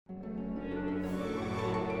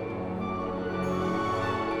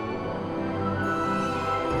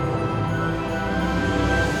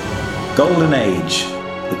Golden Age,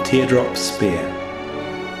 the Teardrop Spear.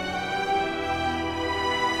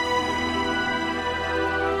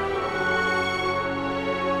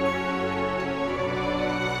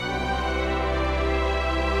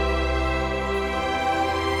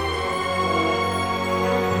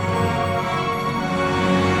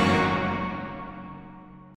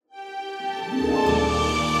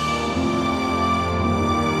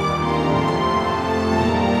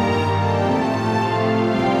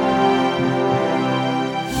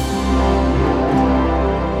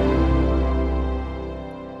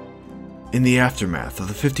 In the aftermath of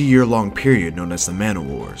the 50-year-long period known as the Mana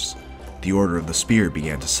Wars, the Order of the Spear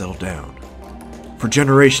began to settle down. For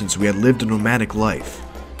generations we had lived a nomadic life,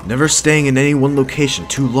 never staying in any one location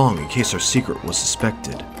too long in case our secret was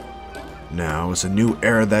suspected. Now, as a new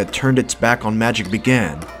era that had turned its back on magic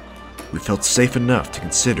began, we felt safe enough to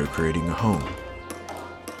consider creating a home.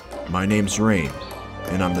 My name's Rain,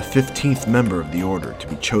 and I'm the 15th member of the Order to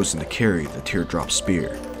be chosen to carry the Teardrop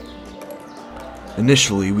Spear.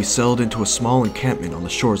 Initially, we settled into a small encampment on the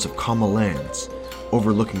shores of Kama Lands,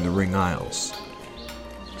 overlooking the Ring Isles.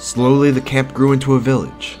 Slowly, the camp grew into a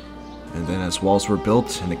village, and then as walls were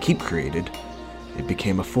built and a keep created, it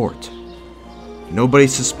became a fort. Nobody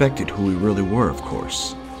suspected who we really were, of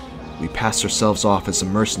course. We passed ourselves off as a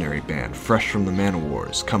mercenary band fresh from the Mana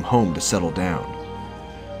Wars, come home to settle down.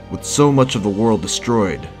 With so much of the world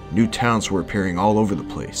destroyed, new towns were appearing all over the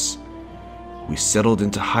place. We settled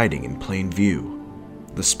into hiding in plain view.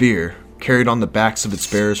 The spear, carried on the backs of its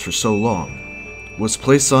bearers for so long, was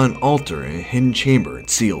placed on an altar in a hidden chamber and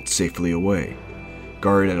sealed safely away,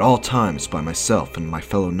 guarded at all times by myself and my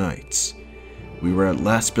fellow knights. We were at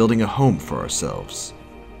last building a home for ourselves.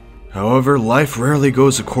 However, life rarely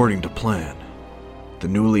goes according to plan. The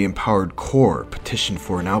newly empowered Corps petitioned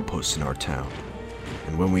for an outpost in our town,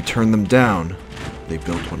 and when we turned them down, they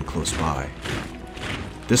built one close by.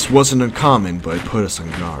 This wasn't uncommon, but it put us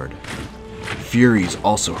on guard. Furies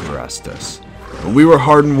also harassed us, but we were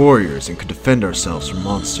hardened warriors and could defend ourselves from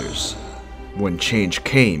monsters. When change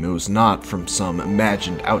came, it was not from some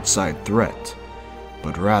imagined outside threat,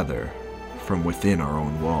 but rather from within our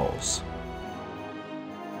own walls.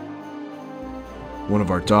 One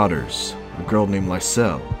of our daughters, a girl named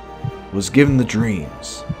Lysel, was given the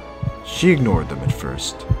dreams. She ignored them at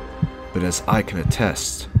first, but as I can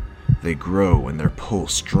attest, they grow and their pull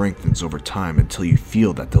strengthens over time until you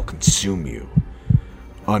feel that they'll consume you.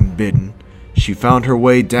 Unbidden, she found her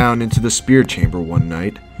way down into the spear chamber one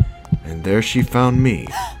night, and there she found me,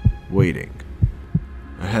 waiting.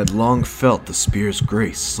 I had long felt the spear's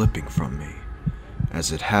grace slipping from me,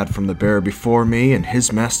 as it had from the bearer before me and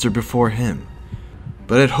his master before him,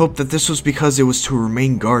 but had hoped that this was because it was to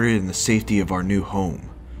remain guarded in the safety of our new home.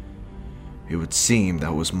 It would seem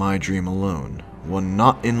that was my dream alone, one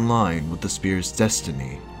not in line with the spear's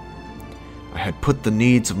destiny. I had put the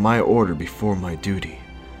needs of my order before my duty.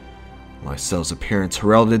 Lysel's appearance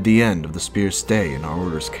heralded the end of the spear's stay in our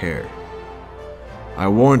order's care. I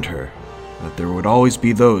warned her that there would always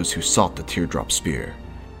be those who sought the Teardrop Spear,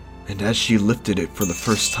 and as she lifted it for the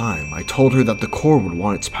first time, I told her that the Corps would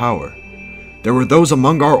want its power. There were those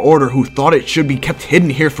among our order who thought it should be kept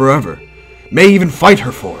hidden here forever, may even fight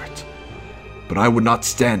her for it. But I would not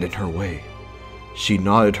stand in her way. She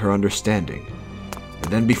nodded her understanding,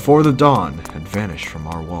 and then before the dawn had vanished from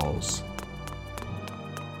our walls.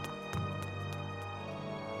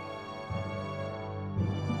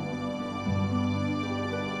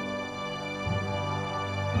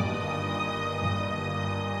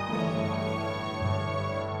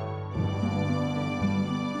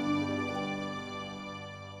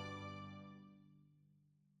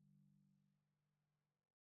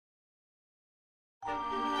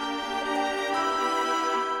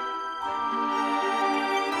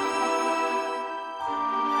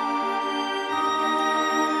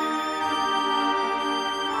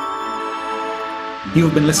 You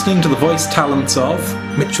have been listening to the voice talents of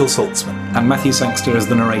Mitchell Saltzman and Matthew Sangster as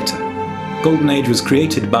the narrator. Golden Age was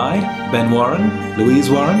created by Ben Warren, Louise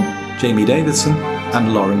Warren, Jamie Davidson,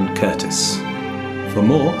 and Lauren Curtis. For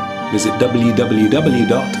more, visit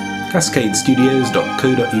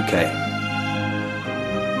www.cascadestudios.co.uk.